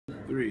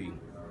3.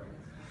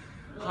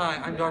 Hi,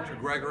 I'm Dr.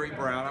 Gregory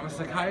Brown. I'm a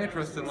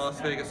psychiatrist in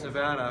Las Vegas,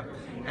 Nevada,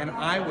 and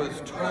I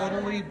was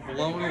totally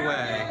blown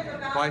away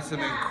by some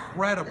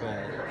incredible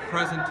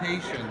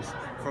presentations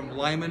from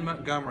Lyman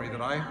Montgomery that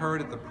I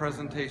heard at the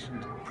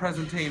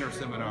presentator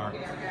seminar.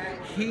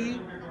 He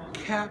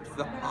kept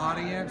the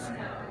audience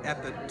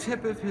at the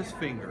tip of his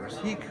fingers.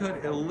 He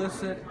could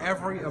elicit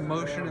every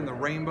emotion in the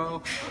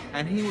rainbow,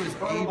 and he was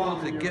able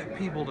to get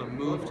people to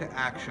move to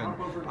action.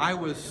 I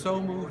was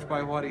so moved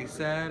by what he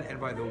said and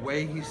by the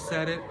way he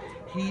said it.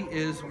 He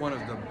is one of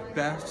the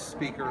best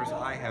speakers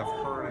I have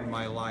heard in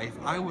my life.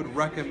 I would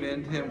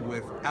recommend him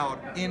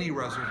without any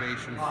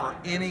reservation for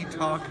any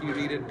talk you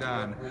needed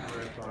done.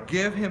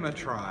 Give him a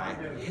try.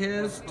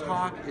 His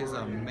talk is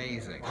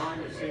amazing.